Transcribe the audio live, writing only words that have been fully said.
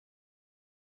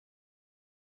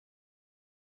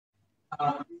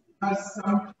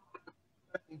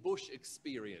bush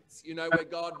experience, you know, where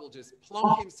God will just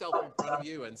plonk himself in front of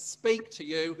you and speak to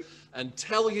you and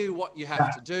tell you what you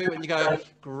have to do, and you go,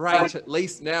 great, at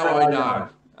least now I know.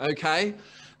 Okay,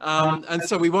 and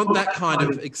so we want that kind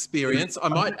of experience. I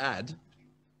might add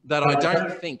that I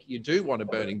don't think you do want a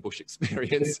burning bush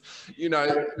experience. You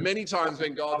know, many times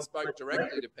when God spoke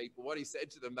directly to people, what he said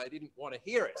to them, they didn't want to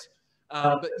hear it.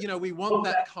 But, you know, we want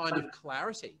that kind of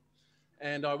clarity.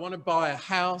 And I want to buy a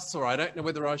house, or I don't know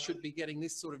whether I should be getting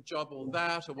this sort of job or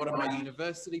that, or what are my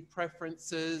university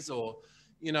preferences, or,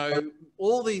 you know,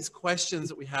 all these questions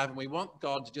that we have, and we want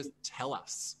God to just tell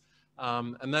us.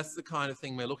 And that's the kind of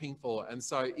thing we're looking for. And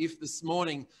so if this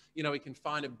morning, you know, we can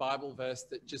find a Bible verse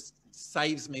that just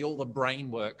saves me all the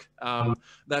brain work,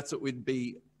 that's what we'd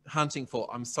be hunting for.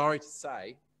 I'm sorry to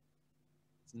say,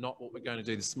 it's not what we're going to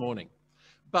do this morning.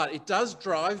 But it does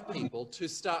drive people to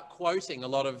start quoting a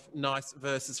lot of nice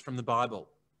verses from the Bible.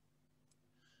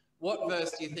 What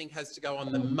verse do you think has to go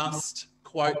on the must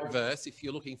quote verse if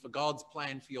you're looking for God's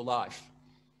plan for your life?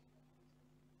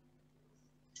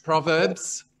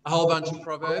 Proverbs, a whole bunch of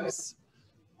Proverbs.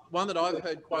 One that I've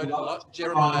heard quoted a lot,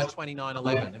 Jeremiah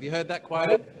 29:11. Have you heard that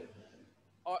quoted?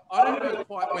 I don't know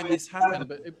quite when this happened,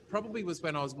 but it probably was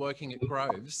when I was working at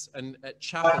Groves, and at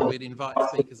chapel we'd invite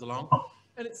speakers along.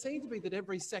 And it seemed to be that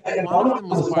every second one of them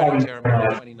was quoting Jeremiah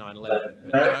 29:11.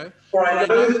 You know, for I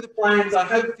know the plans I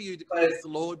have for you, declares the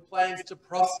Lord, plans to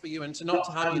prosper you and to not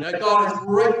to harm you. You know, God has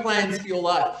great plans for your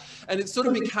life. And it sort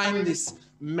of became this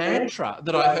mantra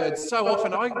that I heard so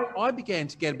often. I began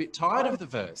to get a bit tired of the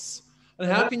verse.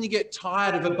 And how can you get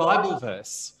tired of a Bible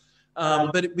verse?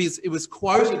 But it was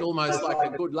quoted almost like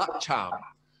a good luck charm.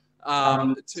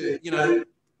 To, you know,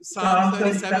 Psalm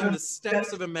 37, the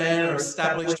steps of a man are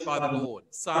established by the Lord.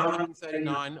 Psalm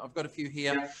 139, I've got a few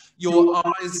here. Your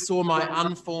eyes saw my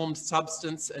unformed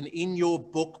substance, and in your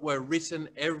book were written,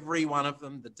 every one of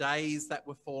them, the days that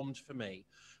were formed for me,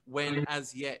 when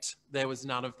as yet there was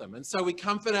none of them. And so we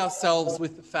comfort ourselves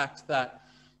with the fact that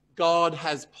God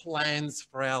has plans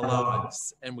for our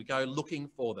lives, and we go looking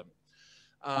for them.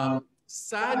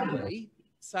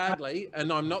 Sadly,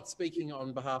 and I'm not speaking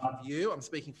on behalf of you, I'm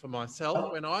speaking for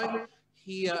myself, when I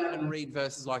hear and read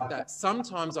verses like that,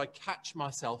 sometimes I catch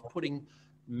myself putting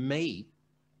me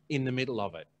in the middle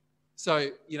of it.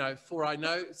 So, you know,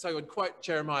 so I'd quote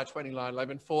Jeremiah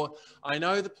 29:11, for I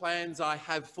know the plans I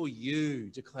have for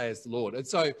you, declares the Lord. And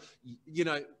so, you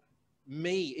know,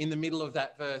 me in the middle of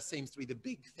that verse seems to be the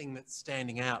big thing that's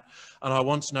standing out. And I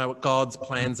want to know what God's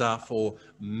plans are for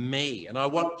me. And I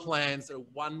want plans that are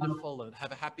wonderful and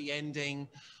have a happy ending.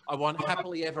 I want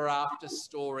happily ever after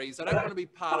stories. I don't want to be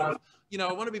part of, you know,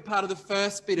 I want to be part of the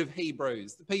first bit of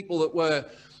Hebrews, the people that were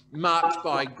marked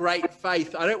by great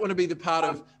faith. I don't want to be the part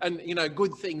of, and, you know,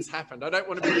 good things happened. I don't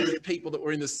want to be the people that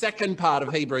were in the second part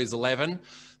of Hebrews 11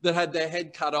 that had their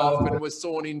head cut off and were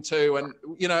sawn in two. And,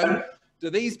 you know, do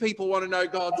these people want to know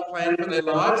God's plan for their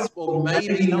lives? Well,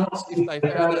 maybe not if they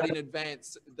found out in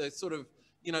advance. They're sort of,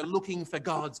 you know, looking for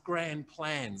God's grand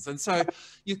plans. And so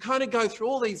you kind of go through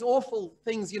all these awful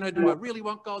things, you know, do I really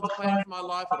want God's plan for my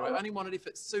life? Or do I only want it if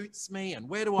it suits me? And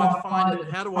where do I find it?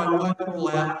 And how do I work it all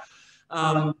out?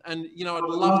 And, you know, I'd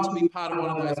love to be part of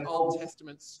one of those Old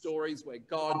Testament stories where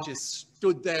God just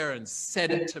stood there and said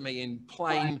it to me in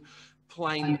plain,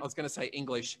 I was going to say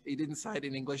English. He didn't say it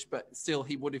in English, but still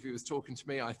he would if he was talking to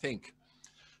me, I think.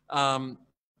 So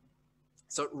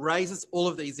it raises all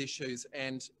of these issues,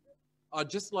 and I'd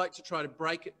just like to try to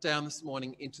break it down this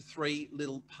morning into three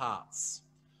little parts.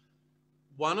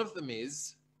 One of them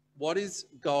is, what is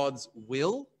God's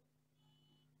will?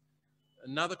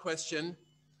 Another question,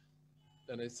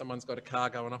 don't know if someone's got a car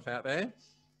going off out there.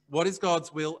 What is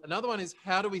God's will? Another one is,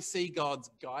 how do we see God's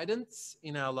guidance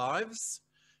in our lives?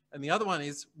 And the other one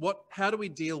is, how do we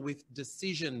deal with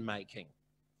decision making?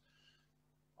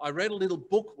 I read a little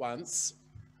book once,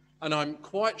 and I'm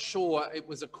quite sure it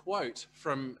was a quote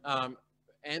from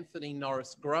Anthony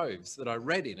Norris Groves that I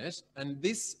read in it. And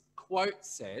this quote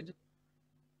said,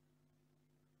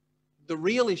 the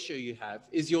real issue you have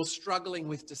is you're struggling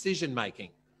with decision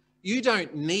making.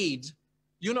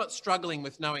 You're not struggling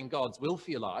with knowing God's will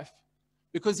for your life,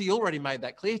 because he already made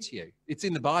that clear to you. It's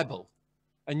in the Bible.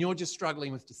 And you're just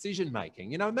struggling with decision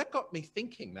making, you know, and that got me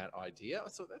thinking, that idea. I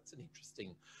thought that's an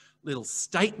interesting little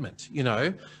statement, you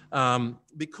know,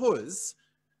 because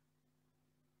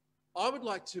I would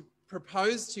like to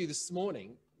propose to you this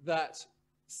morning that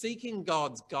seeking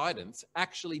God's guidance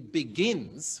actually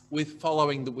begins with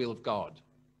following the will of God.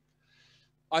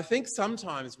 I think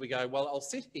sometimes we go, well, I'll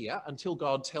sit here until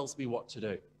God tells me what to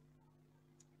do,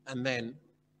 and then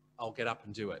I'll get up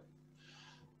and do it.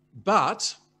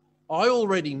 But I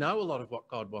already know a lot of what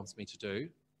God wants me to do,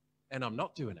 and I'm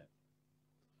not doing it.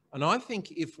 And I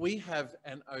think if we have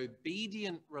an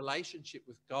obedient relationship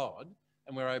with God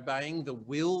and we're obeying the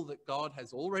will that God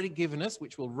has already given us,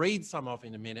 which we'll read some of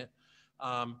in a minute,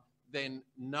 then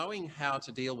knowing how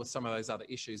to deal with some of those other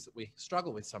issues that we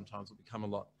struggle with sometimes will become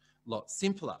a lot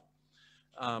simpler.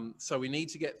 So we need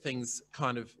to get things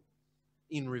kind of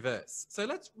in reverse. So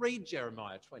let's read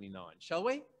Jeremiah 29, shall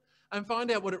we? And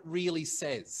find out what it really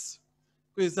says.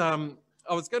 Because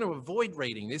I was going to avoid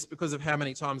reading this because of how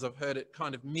many times I've heard it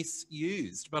kind of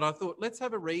misused. But I thought, let's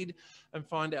have a read and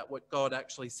find out what God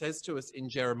actually says to us in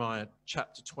Jeremiah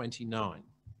chapter 29.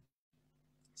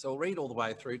 So I'll read all the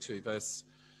way through to verse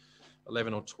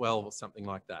 11 or 12 or something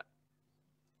like that.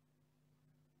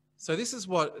 So this is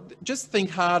what, just think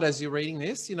hard as you're reading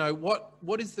this, you know,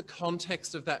 what is the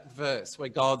context of that verse where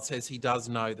God says he does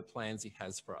know the plans he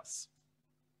has for us?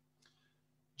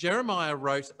 Jeremiah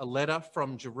wrote a letter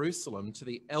from Jerusalem to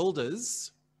the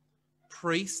elders,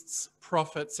 priests,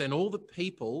 prophets, and all the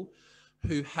people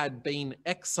who had been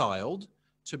exiled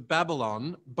to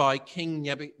Babylon by King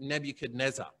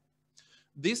Nebuchadnezzar.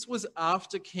 This was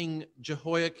after King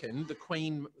Jehoiakim, the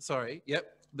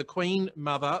queen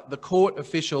mother, the court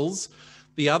officials,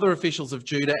 the other officials of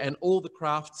Judah, and all the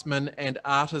craftsmen and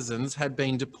artisans had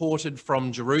been deported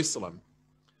from Jerusalem.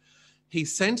 He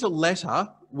sent a letter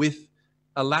with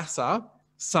Elasah,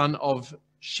 son of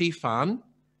Shaphan,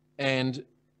 and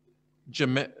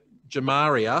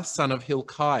Gemariah, son of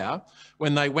Hilkiah,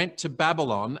 when they went to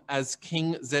Babylon as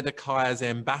King Zedekiah's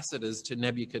ambassadors to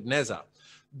Nebuchadnezzar.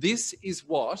 This is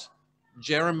what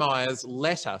Jeremiah's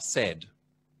letter said.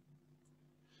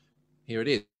 Here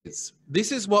it is.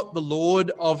 This is what the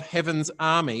Lord of heaven's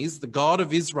armies, the God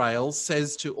of Israel,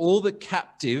 says to all the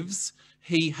captives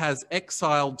he has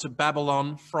exiled to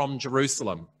Babylon from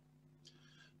Jerusalem.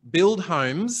 Build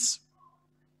homes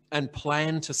and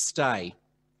plan to stay.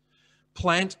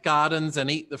 Plant gardens and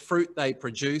eat the fruit they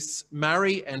produce.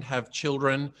 Marry and have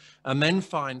children, and then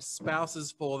find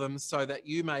spouses for them so that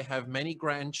you may have many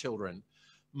grandchildren.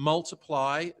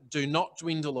 Multiply, do not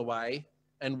dwindle away,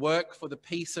 and work for the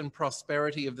peace and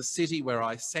prosperity of the city where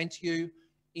I sent you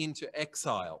into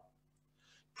exile.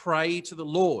 Pray to the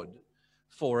Lord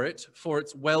for it, for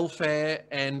its welfare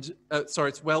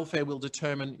its welfare will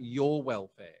determine your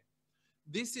welfare.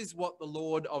 This is what the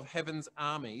Lord of heaven's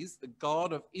armies, the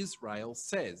God of Israel,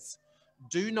 says.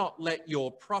 Do not let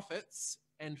your prophets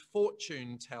and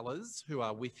fortune tellers who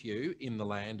are with you in the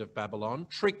land of Babylon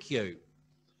trick you.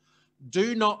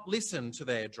 Do not listen to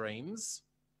their dreams,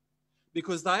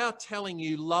 because they are telling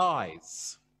you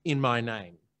lies in my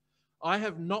name. I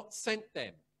have not sent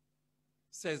them,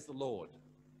 says the Lord.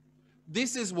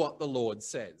 This is what the Lord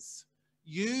says.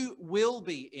 You will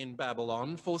be in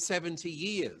Babylon for 70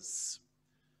 years.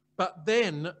 But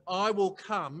then I will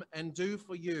come and do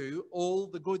for you all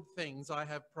the good things I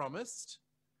have promised,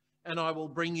 and I will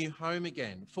bring you home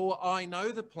again. For I know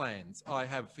the plans I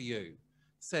have for you,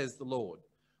 says the Lord.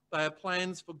 They are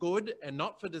plans for good and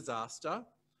not for disaster,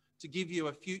 to give you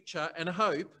a future and a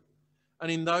hope. And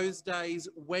in those days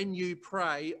when you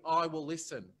pray, I will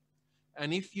listen.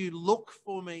 And if you look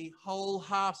for me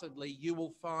wholeheartedly, you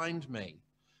will find me.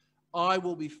 I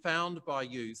will be found by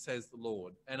you, says the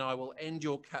Lord, and I will end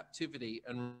your captivity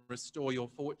and restore your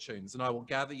fortunes. And I will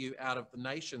gather you out of the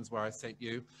nations where I sent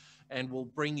you and will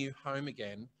bring you home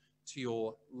again to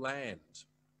your land.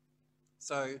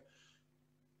 So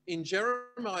in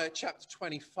Jeremiah chapter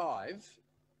 25,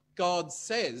 God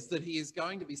says that he is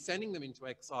going to be sending them into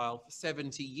exile for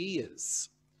 70 years.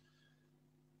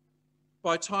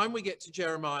 By the time we get to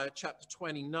Jeremiah chapter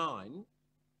 29,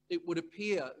 it would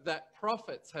appear that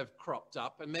prophets have cropped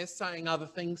up and they're saying other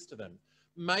things to them.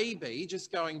 Maybe,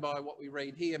 just going by what we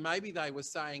read here, maybe they were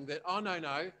saying that, oh,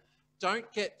 no,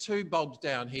 don't get too bogged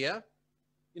down here.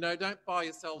 You know, don't buy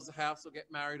yourselves a house or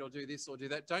get married or do this or do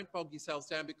that. Don't bog yourselves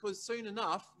down, because soon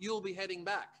enough you'll be heading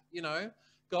back. You know,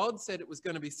 God said it was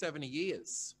going to be 70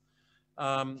 years.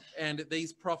 And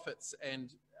these prophets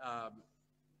and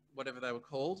whatever they were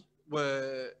called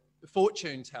were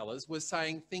fortune tellers, were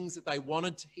saying things that they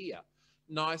wanted to hear.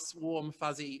 Nice, warm,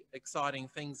 fuzzy, exciting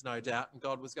things, no doubt. And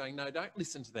God was going, no, don't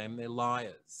listen to them. They're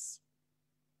liars.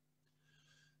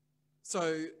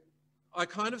 So I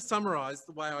kind of summarised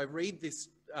the way I read this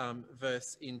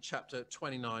verse in chapter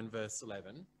 29, verse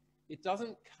 11. It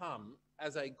doesn't come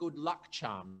as a good luck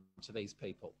charm to these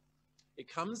people. It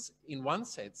comes, in one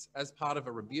sense, as part of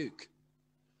a rebuke.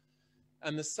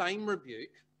 And the same rebuke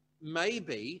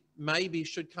maybe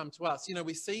should come to us. You know,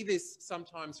 we see this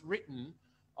sometimes written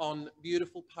on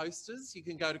beautiful posters. You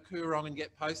can go to Coorong and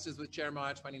get posters with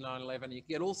Jeremiah 29:11. You can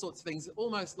get all sorts of things,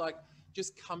 almost like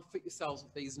just comfort yourselves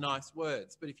with these nice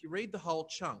words. But if you read the whole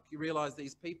chunk, you realise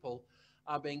these people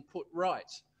are being put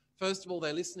right. First of all,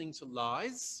 they're listening to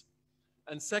lies.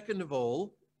 And second of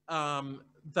all,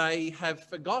 they have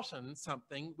forgotten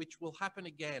something which will happen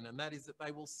again, and that is that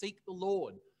they will seek the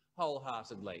Lord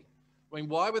wholeheartedly. I mean,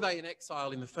 why were they in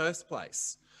exile in the first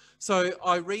place? So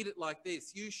I read it like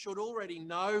this: you should already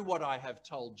know what I have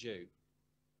told you.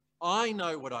 I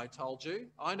know what I told you.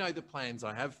 I know the plans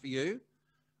I have for you.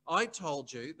 I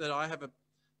told you that I have a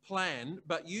plan,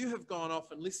 but you have gone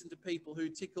off and listened to people who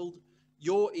tickled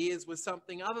your ears with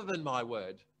something other than my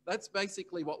word. That's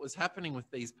basically what was happening with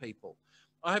these people.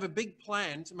 I have a big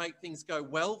plan to make things go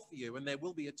well for you, and there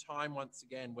will be a time once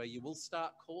again where you will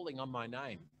start calling on my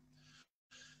name.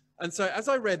 And so as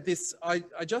I read this, I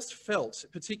just felt,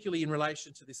 particularly in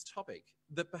relation to this topic,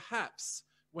 that perhaps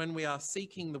when we are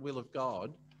seeking the will of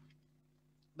God,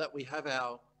 that we have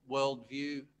our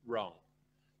worldview wrong.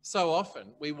 So often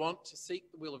we want to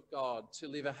seek the will of God to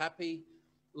live a happy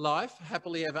life,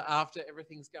 happily ever after,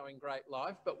 everything's going great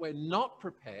life, but we're not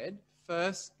prepared,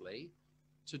 firstly,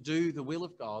 to do the will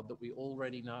of God that we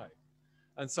already know.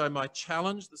 And so my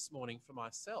challenge this morning for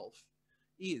myself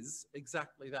is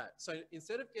exactly that. So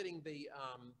instead of getting the,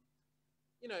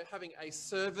 having a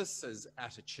services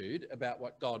attitude about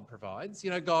what God provides,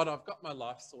 God, I've got my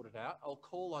life sorted out. I'll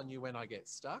call on you when I get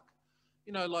stuck.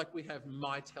 Like we have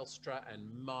my Telstra and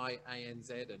my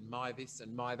ANZ and my this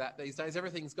and my that these days.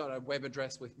 Everything's got a web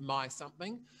address with my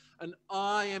something, and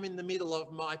I am in the middle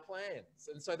of my plans.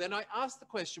 And so then I ask the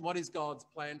question, what is God's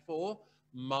plan for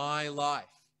my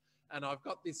life? And I've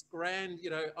got this grand,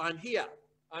 I'm here,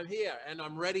 and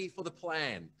I'm ready for the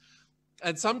plan.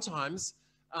 And sometimes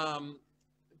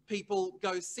people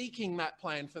go seeking that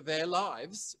plan for their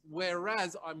lives,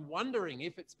 whereas I'm wondering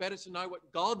if it's better to know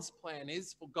what God's plan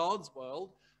is for God's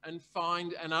world and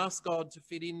find and ask God to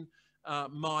fit in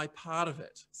my part of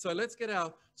it. So let's get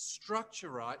our structure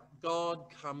right. God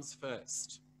comes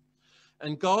first.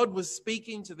 And God was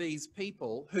speaking to these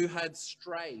people who had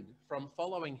strayed from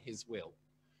following his will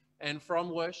and from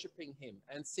worshipping him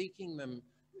and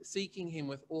seeking him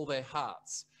with all their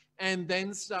hearts, and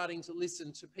then starting to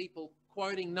listen to people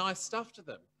quoting nice stuff to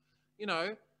them.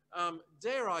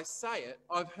 Dare I say it,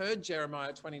 I've heard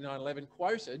Jeremiah 29:11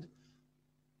 quoted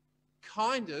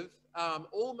kind of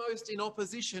almost in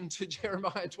opposition to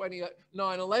Jeremiah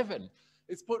 29:11.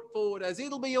 It's put forward as,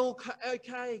 it'll be all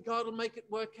okay, God will make it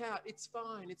work out, it's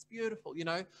fine, it's beautiful.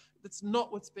 That's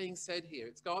not what's being said here.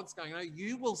 It's God's going, no,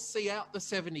 you will see out the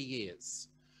 70 years.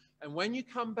 And when you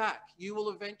come back, you will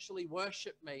eventually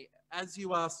worship me as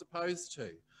you are supposed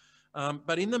to.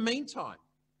 But in the meantime,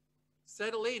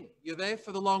 settle in. You're there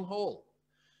for the long haul.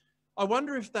 I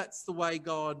wonder if that's the way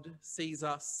God sees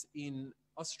us in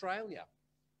Australia.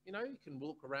 You can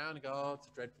look around and go, oh, it's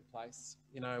a dreadful place.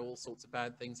 All sorts of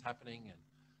bad things happening, and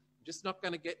I'm just not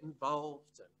going to get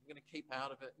involved, and I'm going to keep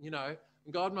out of it,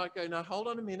 And God might go, no, hold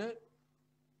on a minute.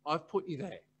 I've put you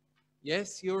there.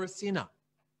 Yes, you're a sinner.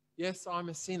 Yes, I'm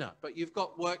a sinner, but you've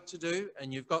got work to do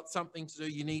and you've got something to do.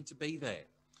 You need to be there.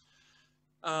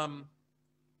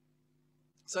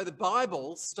 So the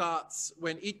Bible starts,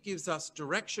 when it gives us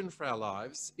direction for our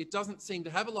lives, it doesn't seem to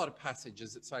have a lot of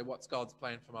passages that say, what's God's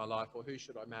plan for my life, or who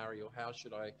should I marry, or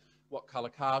what colour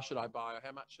car should I buy, or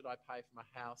how much should I pay for my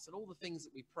house, and all the things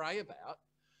that we pray about.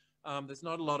 There's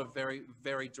not a lot of very,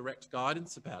 very direct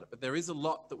guidance about it, but there is a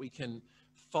lot that we can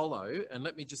follow, and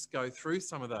let me just go through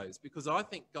some of those, because I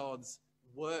think God's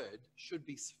word should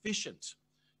be sufficient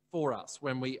for us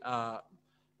when we are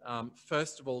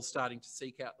first of all starting to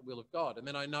seek out the will of God. And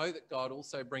then I know that God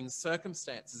also brings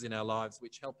circumstances in our lives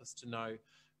which help us to know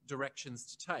directions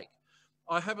to take.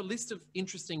 I have a list of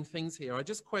interesting things here. I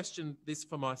just questioned this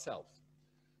for myself.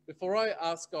 Before I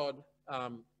ask God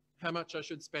how much I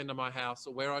should spend on my house,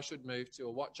 or where I should move to,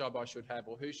 or what job I should have,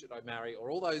 or who should I marry, or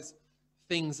all those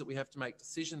things that we have to make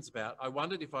decisions about, I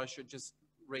wondered if I should just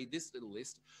read this little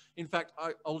list. In fact,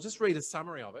 I'll just read a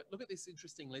summary of it. Look at this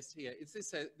interesting list here.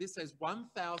 This says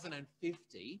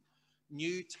 1,050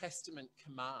 New Testament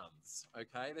commands,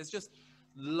 okay? There's just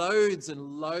loads and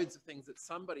loads of things that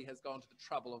somebody has gone to the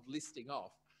trouble of listing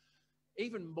off.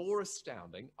 Even more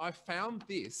astounding, I found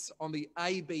this on the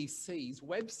ABC's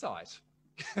website.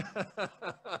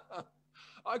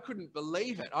 I couldn't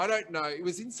believe it. I don't know. It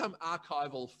was in some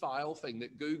archival file thing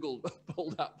that Google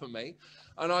pulled up for me.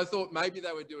 And I thought maybe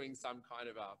they were doing some kind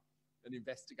of an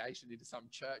investigation into some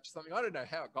church or something. I don't know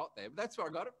how it got there, but that's where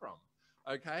I got it from.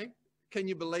 Okay? Can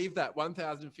you believe that?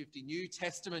 1,050 New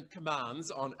Testament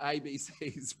commands on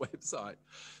ABC's website.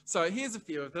 So here's a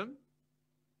few of them.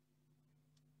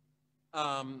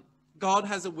 God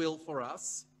has a will for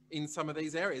us in some of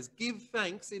these areas. Give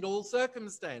thanks in all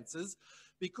circumstances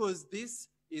because this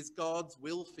is God's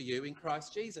will for you in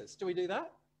Christ Jesus. Do we do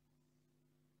that?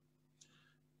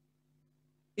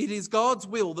 It is God's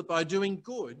will that by doing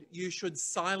good, you should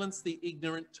silence the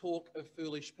ignorant talk of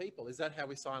foolish people. Is that how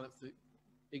we silence the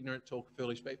ignorant talk of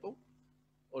foolish people?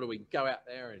 Or do we go out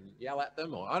there and yell at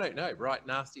them? Or I don't know, write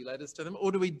nasty letters to them?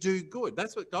 Or do we do good?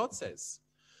 That's what God says.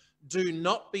 Do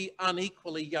not be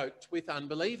unequally yoked with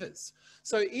unbelievers.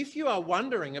 So if you are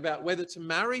wondering about whether to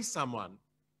marry someone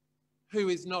who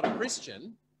is not a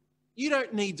Christian, you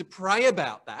don't need to pray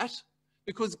about that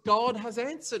because God has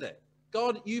answered it.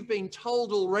 God, you've been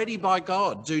told already by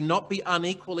God, do not be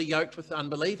unequally yoked with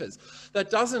unbelievers. That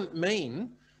doesn't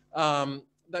mean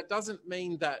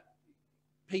that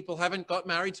people haven't got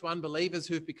married to unbelievers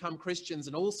who've become Christians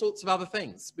and all sorts of other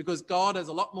things, because God has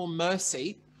a lot more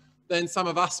mercy than some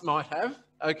of us might have,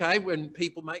 okay, when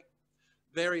people make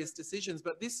various decisions.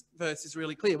 But this verse is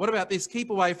really clear. What about this?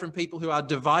 Keep away from people who are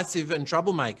divisive and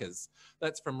troublemakers.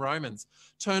 That's from Romans.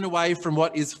 Turn away from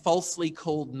what is falsely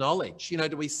called knowledge. You know,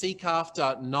 do we seek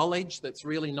after knowledge that's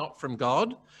really not from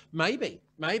God? Maybe.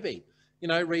 You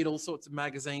know, read all sorts of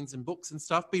magazines and books and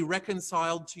stuff. Be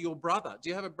reconciled to your brother. Do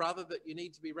you have a brother that you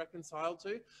need to be reconciled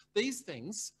to? These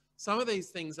things, some of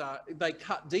these things they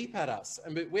cut deep at us.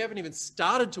 And we haven't even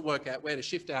started to work out where to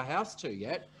shift our house to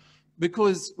yet,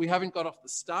 because we haven't got off the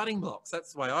starting blocks.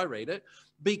 That's the way I read it.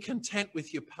 Be content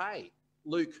with your pay.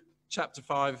 Luke chapter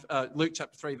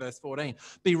 3, verse 14.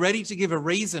 Be ready to give a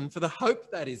reason for the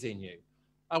hope that is in you.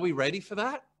 Are we ready for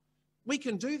that? We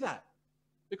can do that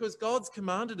because God's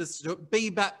commanded us to do it. Be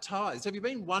baptized. Have you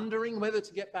been wondering whether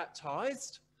to get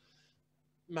baptized?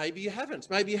 Maybe you haven't.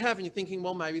 Maybe you have, and you're thinking,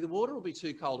 well, maybe the water will be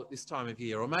too cold at this time of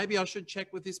year, or maybe I should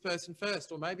check with this person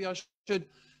first, or maybe I should...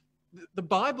 The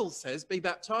Bible says be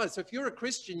baptized. So if you're a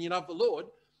Christian, you love the Lord,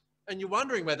 and you're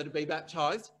wondering whether to be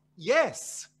baptized,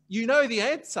 yes, you know the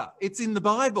answer. It's in the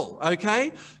Bible,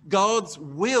 okay? God's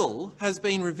will has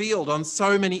been revealed on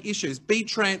so many issues. Be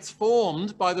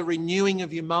transformed by the renewing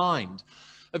of your mind.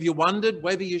 Have you wondered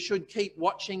whether you should keep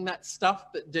watching that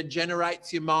stuff that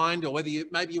degenerates your mind, or whether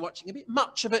maybe you're watching a bit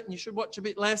much of it and you should watch a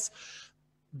bit less?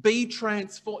 Be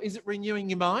transformed. Is it renewing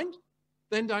your mind?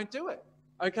 Then don't do it.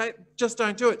 Okay, just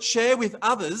don't do it. Share with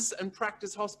others and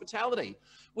practice hospitality.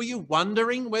 Were you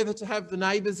wondering whether to have the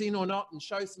neighbours in or not and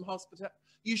show some hospitality?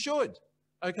 You should,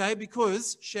 okay,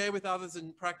 because share with others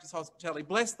and practice hospitality.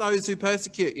 Bless those who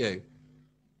persecute you.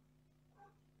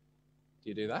 Do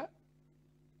you do that?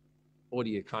 Or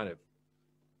do you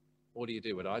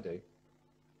do what I do?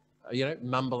 You know,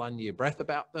 mumble under your breath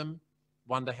about them,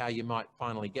 wonder how you might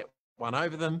finally get one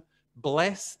over them.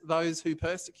 Bless those who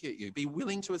persecute you. Be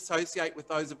willing to associate with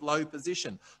those of low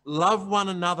position. Love one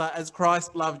another as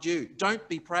Christ loved you. Don't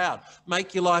be proud.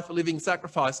 Make your life a living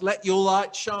sacrifice. Let your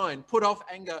light shine. Put off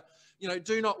anger. You know,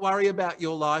 do not worry about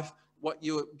your life, what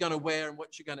you're going to wear and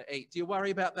what you're going to eat. Do you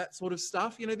worry about that sort of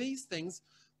stuff? You know, these things.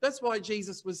 That's why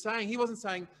Jesus was saying, he wasn't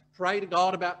saying, pray to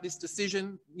God about this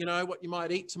decision, you know, what you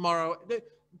might eat tomorrow.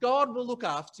 God will look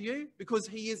after you because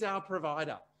he is our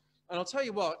provider. And I'll tell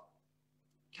you what,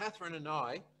 Catherine and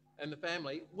I and the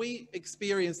family, we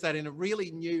experienced that in a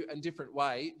really new and different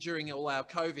way during all our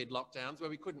COVID lockdowns, where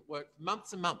we couldn't work for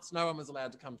months and months. No one was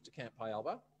allowed to come to Camp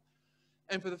Pyalba.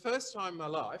 And for the first time in my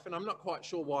life, and I'm not quite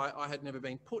sure why I had never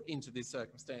been put into this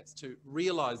circumstance to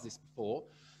realise this before,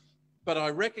 but I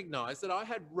recognised that I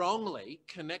had wrongly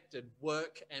connected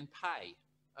work and pay.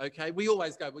 Okay, we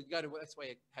always go, well, you go to work, that's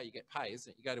how you get paid,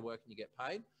 isn't it? You go to work and you get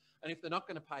paid. And if they're not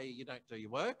going to pay you, you don't do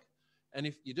your work. And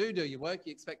if you do your work,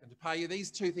 you expect them to pay you.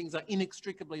 These two things are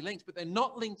inextricably linked, but they're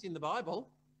not linked in the Bible.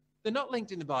 They're not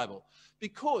linked in the Bible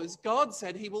because God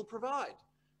said he will provide.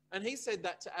 And he said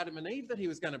that to Adam and Eve, that he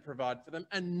was going to provide for them,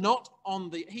 and not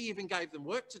on he even gave them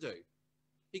work to do.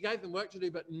 He gave them work to do,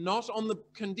 but not on the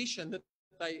condition that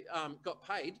they got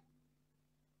paid,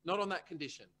 not on that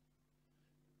condition.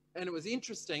 And it was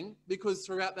interesting because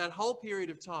throughout that whole period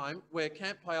of time where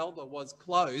Camp Pyalba was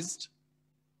closed,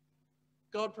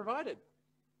 God provided.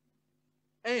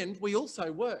 And we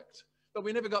also worked, but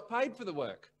we never got paid for the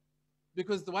work,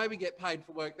 because the way we get paid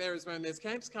for work there is when there's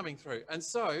camps coming through. And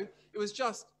so it was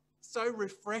just so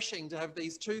refreshing to have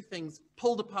these two things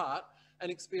pulled apart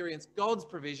and experience God's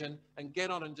provision and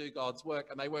get on and do God's work.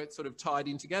 And they weren't sort of tied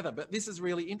in together. But this is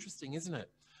really interesting, isn't it?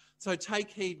 So take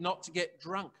heed not to get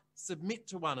drunk. Submit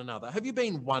to one another. Have you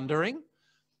been wondering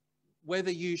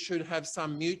whether you should have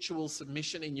some mutual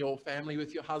submission in your family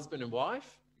with your husband and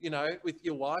wife? with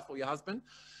your wife or your husband.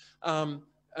 And,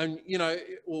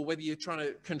 or whether you're trying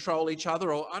to control each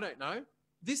other or I don't know.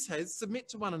 This says submit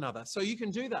to one another. So you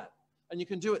can do that and you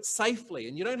can do it safely.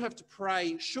 And you don't have to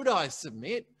pray, should I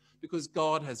submit? Because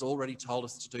God has already told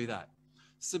us to do that.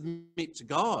 Submit to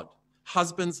God.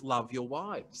 Husbands, love your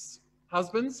wives.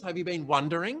 Husbands, have you been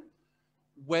wondering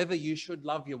whether you should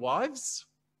love your wives?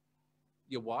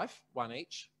 Your wife, one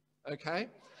each, okay?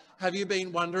 Have you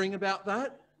been wondering about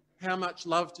that? How much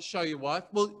love to show your wife?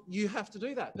 Well, you have to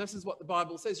do that. This is what the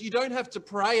Bible says. You don't have to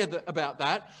pray about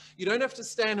that. You don't have to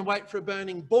stand and wait for a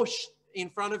burning bush in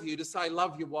front of you to say,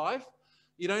 love your wife.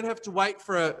 You don't have to wait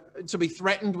to be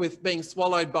threatened with being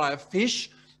swallowed by a fish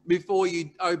before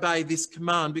you obey this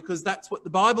command, because that's what the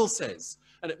Bible says.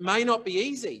 And it may not be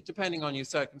easy depending on your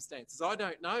circumstances. I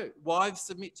don't know. Wives,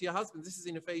 submit to your husbands. This is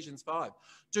in Ephesians 5.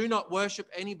 Do not worship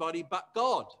anybody but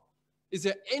God. Is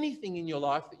there anything in your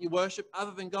life that you worship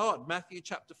other than God? Matthew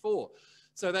chapter 4.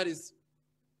 So that is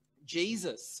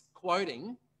Jesus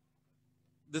quoting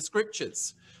the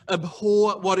scriptures.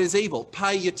 Abhor what is evil.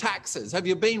 Pay your taxes. Have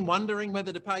you been wondering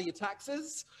whether to pay your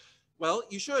taxes? Well,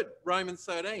 you should. Romans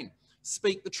 13.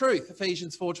 Speak the truth.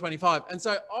 Ephesians 4:25. And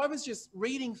so I was just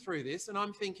reading through this and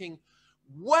I'm thinking,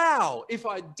 wow, if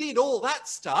I did all that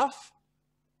stuff,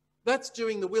 that's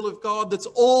doing the will of God that's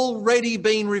already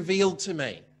been revealed to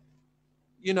me.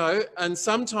 And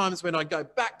sometimes when I go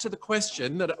back to the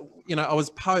question that, I was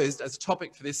posed as a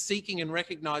topic for this, seeking and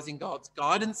recognizing God's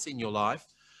guidance in your life,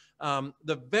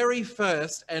 the very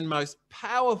first and most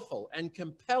powerful and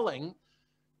compelling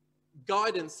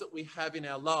guidance that we have in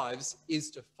our lives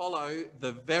is to follow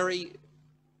the very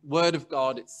word of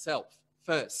God itself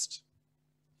first.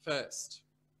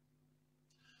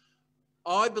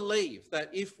 I believe that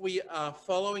if we are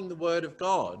following the word of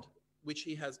God, which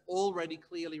he has already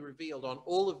clearly revealed on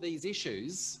all of these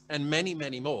issues and many,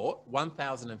 many more,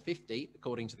 1,050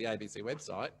 according to the ABC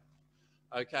website,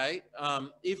 okay,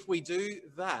 if we do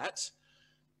that,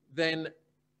 then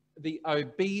the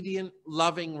obedient,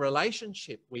 loving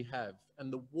relationship we have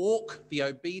and the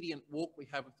obedient walk we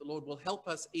have with the Lord will help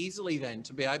us easily then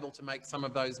to be able to make some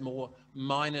of those more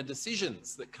minor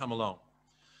decisions that come along,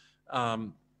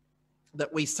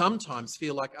 that we sometimes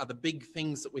feel like are the big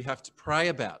things that we have to pray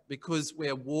about because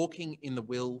we're walking in the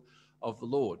will of the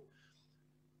Lord.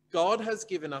 God has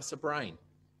given us a brain.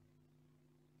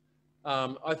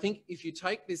 I think if you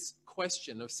take this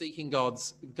question of seeking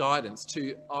God's guidance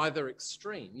to either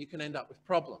extreme, you can end up with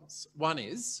problems. One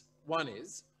is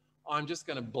I'm just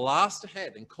going to blast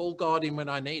ahead and call God in when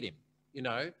I need him.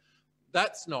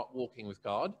 That's not walking with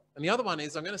God. And the other one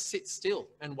is I'm going to sit still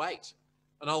and wait.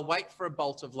 And I'll wait for a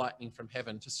bolt of lightning from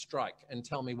heaven to strike and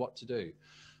tell me what to do.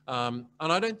 And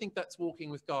I don't think that's walking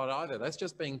with God either. That's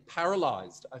just being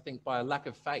paralyzed, I think, by a lack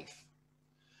of faith.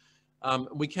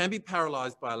 We can be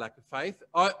paralyzed by a lack of faith.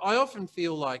 I often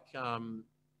feel like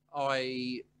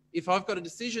if I've got a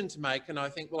decision to make and I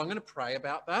think, well, I'm going to pray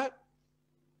about that.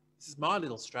 This is my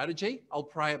little strategy. I'll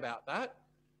pray about that.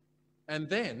 And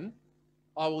then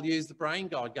I will use the brain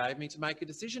God gave me to make a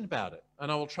decision about it.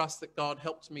 And I will trust that God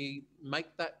helped me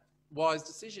make that wise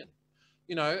decision.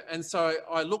 And so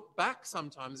I look back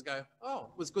sometimes and go, oh,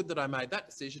 it was good that I made that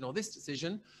decision or this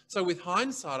decision. So with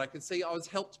hindsight, I can see I was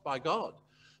helped by God.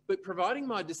 But providing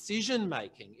my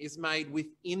decision-making is made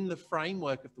within the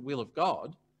framework of the will of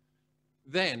God,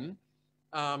 then,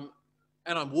 and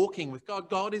I'm walking with God,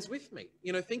 God is with me.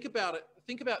 Think about it.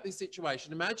 Think about this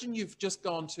situation. Imagine you've just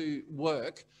gone to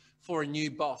work for a new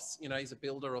boss. He's a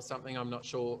builder or something. I'm not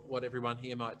sure what everyone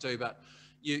here might do, but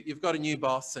you've got a new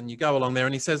boss and you go along there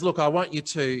and he says, look, I want you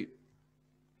to,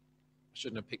 I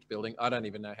shouldn't have picked building. I don't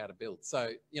even know how to build.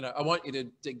 So, I want you to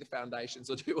dig the foundations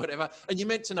or do whatever. And you're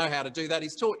meant to know how to do that.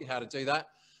 He's taught you how to do that.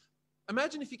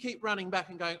 Imagine if you keep running back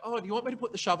and going, oh, do you want me to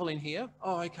put the shovel in here?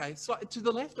 Oh, okay. So to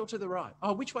the left or to the right?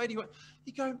 Oh, which way do you want?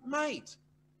 You go, mate,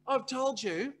 I've told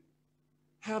you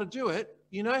how to do it.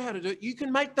 You know how to do it. You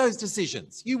can make those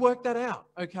decisions. You work that out,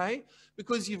 okay?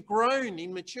 Because you've grown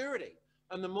in maturity.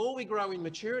 And the more we grow in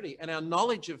maturity and our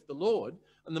knowledge of the Lord,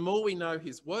 and the more we know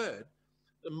his word,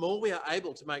 the more we are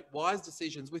able to make wise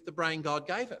decisions with the brain God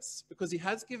gave us, because he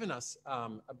has given us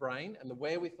a brain and the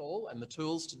wherewithal and the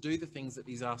tools to do the things that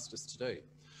he's asked us to do.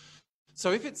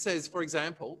 So if it says, for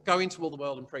example, go into all the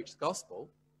world and preach the gospel,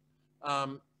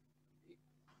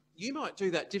 you might do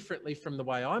that differently from the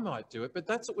way I might do it, but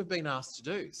that's what we've been asked to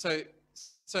do.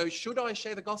 So should I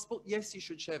share the gospel? Yes, you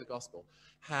should share the gospel.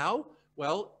 How?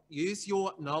 Well, use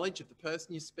your knowledge of the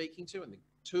person you're speaking to and the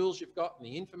tools you've got and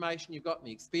the information you've got and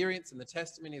the experience and the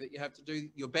testimony that you have to do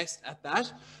your best at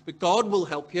that. But God will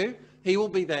help you. He will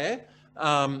be there.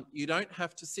 You don't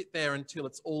have to sit there until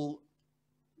it's all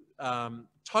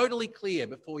totally clear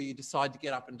before you decide to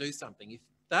get up and do something. If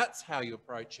that's how you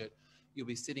approach it, you'll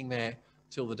be sitting there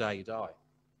till the day you die,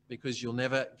 because you'll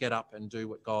never get up and do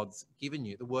what God's given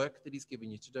you, the work that he's given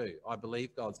you to do. I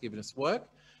believe God's given us work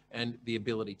and the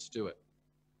ability to do it.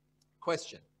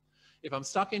 Question: if I'm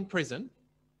stuck in prison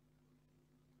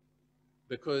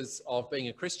because of being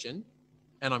a Christian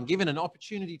and I'm given an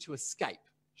opportunity to escape,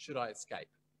 should I escape?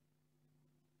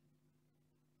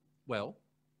 Well,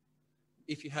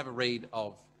 if you have a read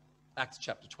of Acts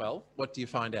chapter 12, what do you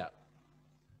find out?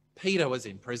 Peter was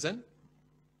in prison.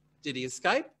 Did he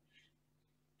escape?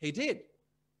 He did.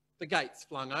 The gates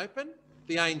flung open,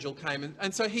 the angel came,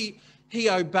 and so he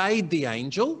obeyed the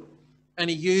angel, and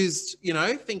he used,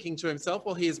 thinking to himself,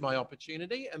 well, here's my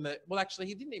opportunity. And actually,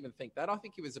 he didn't even think that. I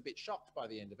think he was a bit shocked by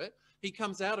the end of it. He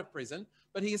comes out of prison,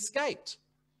 but he escaped.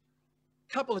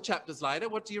 A couple of chapters later,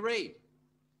 what do you read?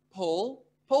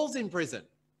 Paul's in prison.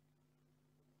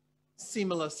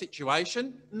 Similar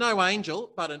situation, no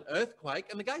angel, but an earthquake,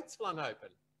 and the gates flung open.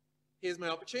 Here's my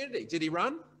opportunity. Did he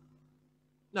run?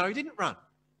 No, he didn't run.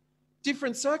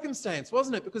 Different circumstance,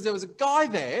 wasn't it? Because there was a guy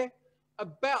there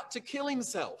about to kill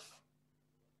himself.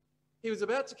 He was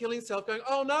about to kill himself, going,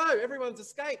 oh no, everyone's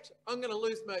escaped. I'm going to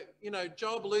lose my,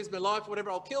 job, lose my life, whatever.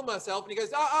 I'll kill myself. And he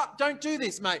goes, don't do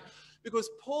this, mate. Because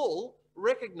Paul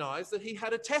recognized that he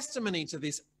had a testimony to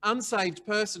this unsaved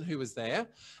person who was there.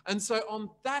 And so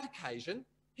on that occasion,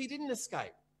 he didn't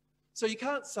escape. So you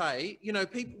can't say,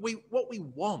 people, we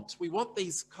want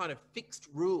these kind of fixed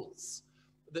rules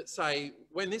that say,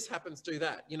 when this happens, do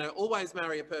that. Always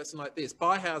marry a person like this,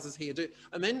 buy houses here, do.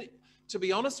 And then, to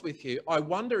be honest with you, I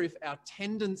wonder if our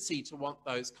tendency to want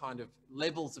those kind of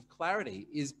levels of clarity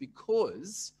is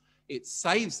because it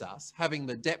saves us having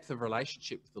the depth of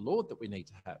relationship with the Lord that we need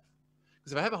to have.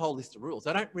 Because if I have a whole list of rules,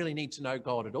 I don't really need to know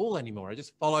God at all anymore. I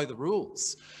just follow the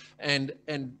rules. And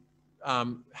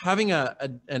having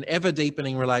an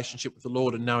ever-deepening relationship with the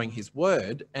Lord and knowing his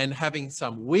word and having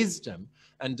some wisdom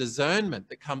and discernment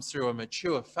that comes through a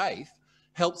mature faith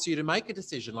helps you to make a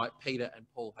decision like Peter and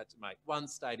Paul had to make. One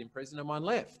stayed in prison and one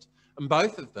left. And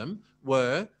both of them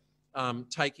were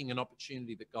taking an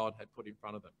opportunity that God had put in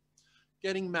front of them.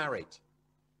 Getting married.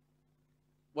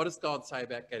 What does God say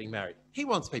about getting married? He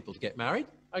wants people to get married,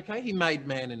 okay? He made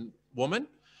man and woman.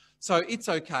 So it's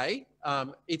okay.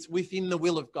 It's within the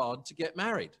will of God to get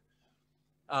married.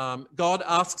 God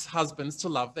asks husbands to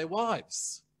love their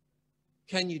wives.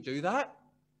 Can you do that?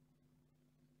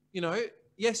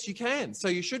 Yes, you can. So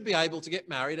you should be able to get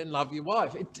married and love your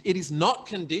wife. It is not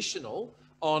conditional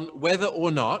on whether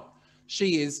or not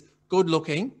she is good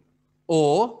looking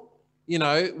or,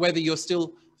 whether you're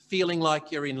still feeling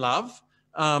like you're in love.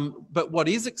 But what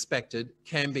is expected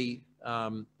can be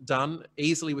done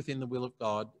easily within the will of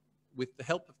God with the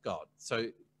help of God. So,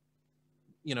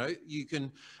 you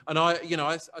can, and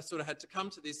I sort of had to come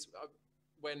to this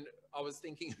when I was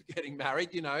thinking of getting married,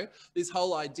 this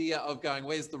whole idea of going,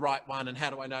 where's the right one and how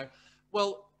do I know?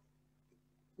 Well,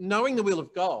 knowing the will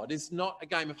of God is not a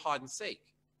game of hide and seek.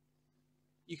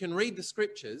 You can read the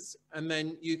scriptures and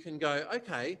then you can go,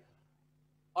 okay,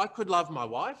 I could love my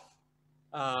wife.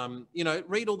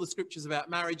 Read all the scriptures about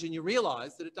marriage and you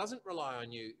realise that it doesn't rely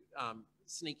on you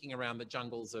sneaking around the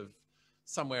jungles of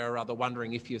somewhere or other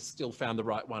wondering if you've still found the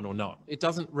right one or not. It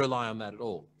doesn't rely on that at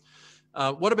all.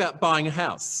 What about buying a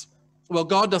house? Well,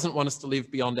 God doesn't want us to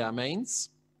live beyond our means.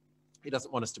 He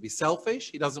doesn't want us to be selfish.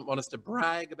 He doesn't want us to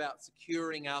brag about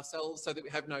securing ourselves so that we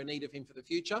have no need of him for the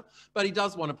future. But he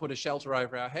does want to put a shelter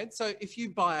over our head. So if you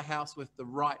buy a house with the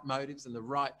right motives and the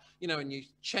right, and you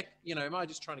check, am I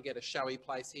just trying to get a showy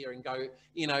place here and go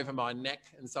in over my neck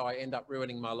and so I end up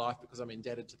ruining my life because I'm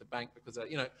indebted to the bank because,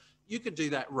 you could do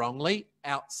that wrongly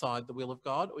outside the will of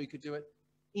God, or you could do it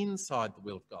inside the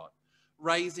will of God.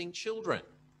 Raising children.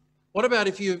 What about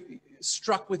if you're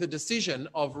struck with a decision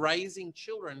of raising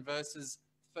children versus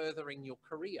furthering your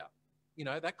career?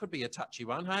 That could be a touchy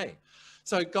one, hey?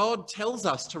 So God tells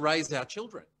us to raise our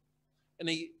children and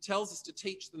he tells us to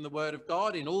teach them the word of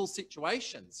God in all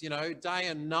situations, day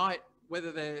and night,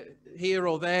 whether they're here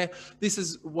or there. This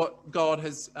is what God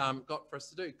has got for us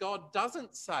to do. God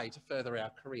doesn't say to further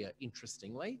our career,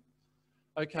 interestingly,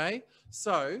 okay?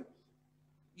 So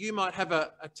you might have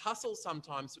a tussle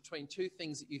sometimes between two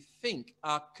things that you think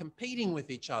are competing with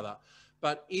each other.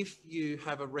 But if you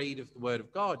have a read of the word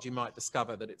of God, you might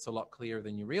discover that it's a lot clearer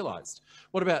than you realized.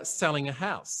 What about selling a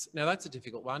house? Now, that's a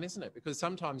difficult one, isn't it? Because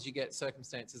sometimes you get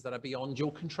circumstances that are beyond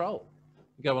your control.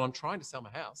 You go, well, I'm trying to sell my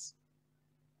house.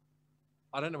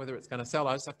 I don't know whether it's going to sell.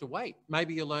 I just have to wait.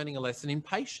 Maybe you're learning a lesson in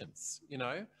patience,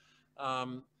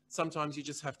 Sometimes you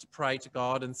just have to pray to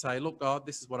God and say, look, God,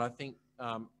 this is what I think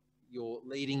you're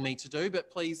leading me to do, but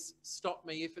please stop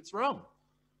me if it's wrong.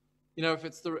 You know, if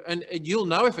it's and you'll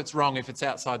know if it's wrong if it's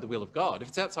outside the will of God. If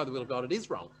it's outside the will of God, it is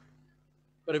wrong.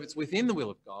 But if it's within the will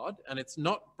of God and it's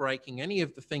not breaking any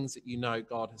of the things that you know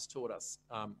God has taught us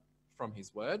from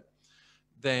his word,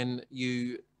 then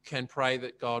you can pray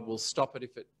that God will stop it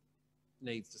if it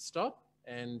needs to stop,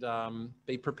 and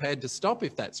be prepared to stop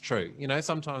if that's true. You know,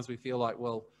 sometimes we feel like,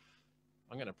 well,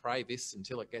 I'm going to pray this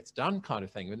until it gets done kind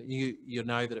of thing. And you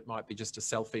know that it might be just a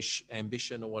selfish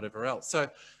ambition or whatever else. So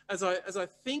as I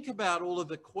think about all of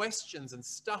the questions and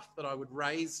stuff that I would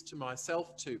raise to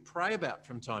myself to pray about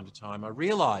from time to time, I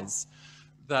realise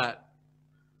that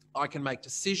I can make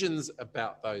decisions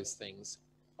about those things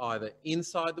either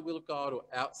inside the will of God or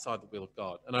outside the will of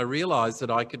God. And I realise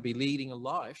that I could be leading a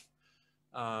life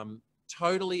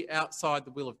totally outside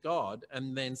the will of God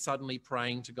and then suddenly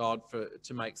praying to God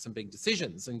to make some big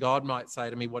decisions. And God might say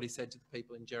to me what he said to the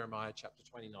people in Jeremiah chapter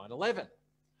 29:11.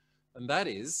 And that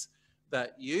is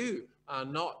that you are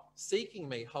not seeking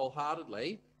me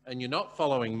wholeheartedly and you're not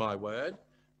following my word.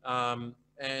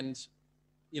 And,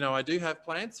 you know, I do have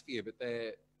plans for you, but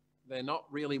they're not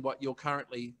really what you're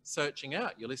currently searching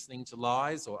out. You're listening to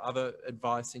lies or other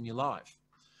advice in your life.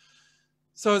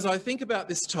 So as I think about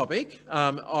this topic,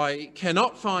 I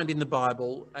cannot find in the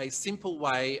Bible a simple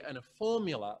way and a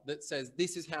formula that says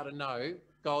this is how to know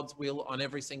God's will on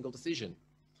every single decision,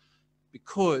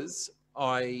 because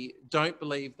I don't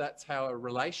believe that's how a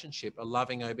relationship, a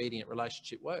loving, obedient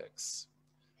relationship works.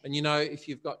 And, you know, if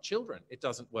you've got children, it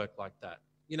doesn't work like that.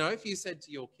 You know, if you said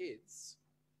to your kids,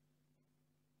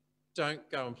 don't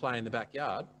go and play in the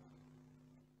backyard,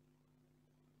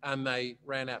 and they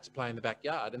ran out to play in the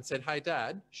backyard and said, hey,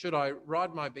 Dad, should I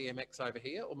ride my BMX over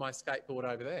here or my skateboard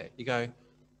over there? You go,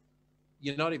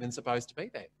 you're not even supposed to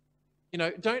be there. You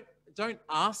know, don't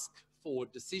ask for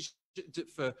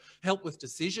help with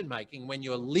decision making when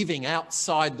you're living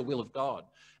outside the will of God.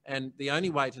 And the only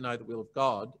way to know the will of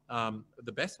God,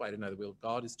 the best way to know the will of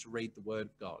God, is to read the word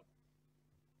of God.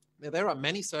 Now, there are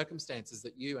many circumstances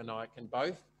that you and I can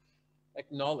both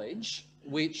acknowledge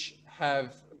which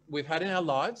we've had in our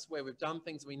lives where we've done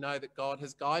things we know that God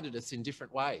has guided us in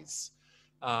different ways,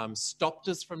 stopped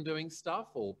us from doing stuff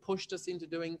or pushed us into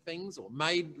doing things or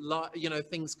made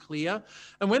things clear.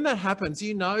 And when that happens,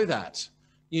 you know that,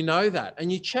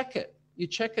 and you check it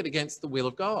against the will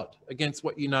of God, against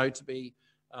what you know to be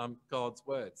God's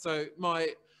word. So my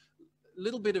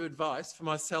little bit of advice for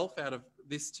myself out of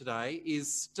this today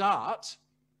is start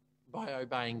by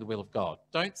obeying the will of God.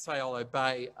 Don't say I'll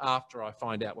obey after I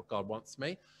find out what God wants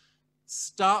me.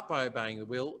 Start by obeying the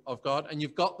will of God, and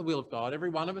you've got the will of God. Every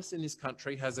one of us in this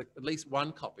country has at least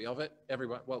one copy of it.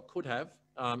 Everyone, well, could have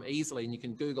easily, and you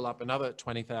can Google up another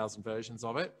 20,000 versions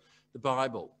of it, the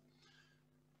Bible.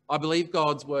 I believe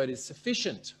God's word is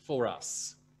sufficient for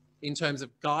us in terms of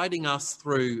guiding us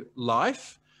through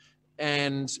life,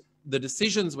 and the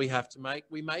decisions we have to make,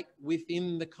 we make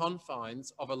within the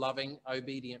confines of a loving,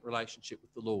 obedient relationship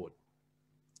with the Lord.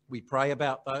 We pray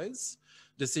about those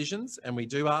decisions and we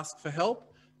do ask for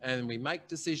help, and we make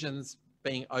decisions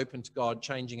being open to God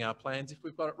changing our plans if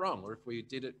we've got it wrong or if we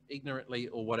did it ignorantly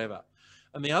or whatever.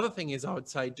 And the other thing is, I would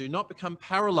say, do not become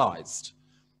paralyzed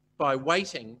by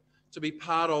waiting to be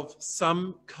part of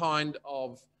some kind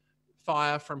of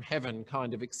fire from heaven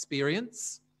kind of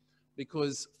experience,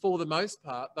 because for the most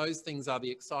part, those things are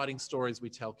the exciting stories we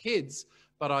tell kids.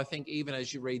 But I think even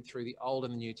as you read through the Old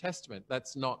and the New Testament,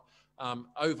 that's not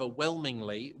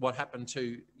overwhelmingly what happened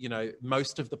to,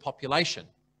 most of the population.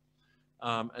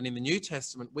 And in the New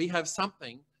Testament, we have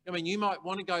something. I mean, you might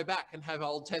want to go back and have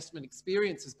Old Testament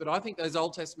experiences, but I think those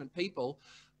Old Testament people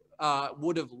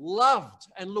would have loved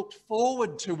and looked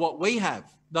forward to what we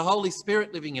have, the Holy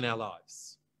Spirit living in our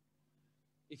lives.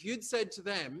 If you'd said to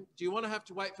them, do you want to have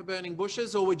to wait for burning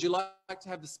bushes, or would you like to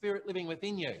have the Spirit living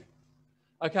within you?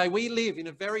 Okay, we live in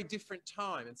a very different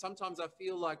time, and sometimes I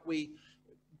feel like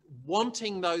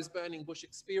wanting those burning bush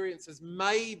experiences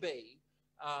may be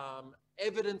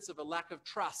evidence of a lack of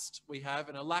trust we have,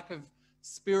 and a lack of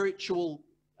spiritual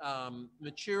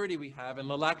maturity we have, and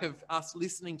the lack of us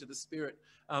listening to the Spirit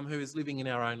who is living in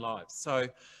our own lives. So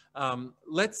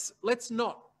let's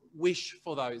not wish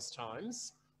for those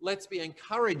times. Let's be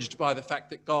encouraged by the fact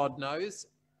that God knows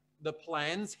the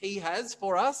plans he has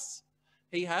for us.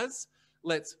 He has.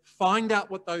 Let's find out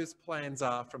what those plans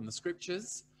are from the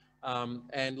scriptures,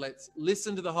 and let's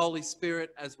listen to the Holy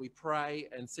Spirit as we pray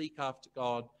and seek after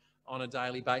God on a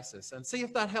daily basis, and see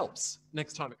if that helps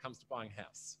next time it comes to buying a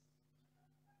house.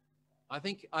 I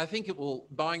think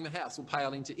buying the house will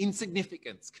pale into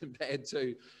insignificance compared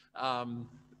to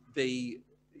the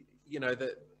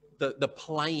the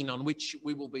plane on which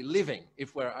we will be living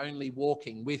if we're only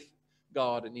walking with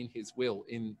God and in his will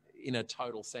in a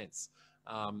total sense.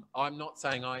 I'm not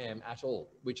saying I am at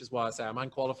all, which is why I say I'm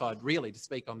unqualified really to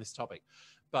speak on this topic.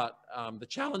 But the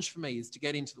challenge for me is to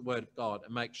get into the Word of God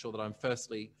and make sure that I'm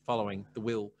firstly following the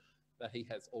will that he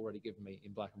has already given me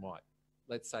in black and white.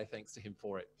 Let's say thanks to him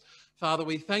for it. Father,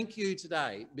 we thank you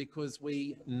today because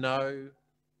we know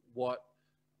what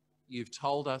you've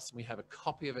told us. We have a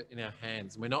copy of it in our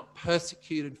hands. We're not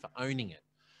persecuted for owning it.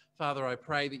 Father, I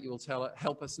pray that you will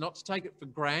help us not to take it for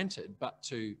granted, but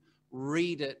to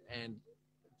read it and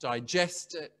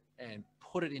digest it and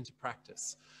put it into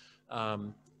practice,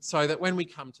 so that when we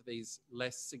come to these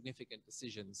less significant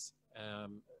decisions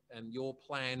and your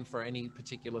plan for any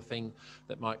particular thing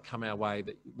that might come our way,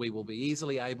 that we will be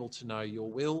easily able to know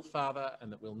your will, Father, and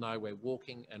that we'll know we're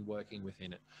walking and working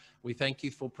within it. We thank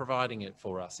you for providing it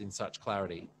for us in such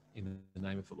clarity. In the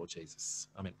name of the Lord Jesus.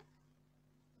 Amen.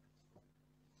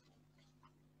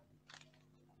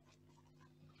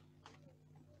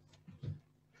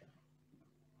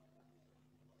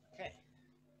 Okay.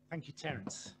 Thank you,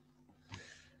 Terence.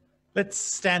 Let's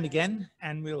stand again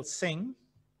and we'll sing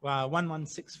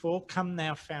 1164, Come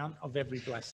Thou Fount of Every Blessing.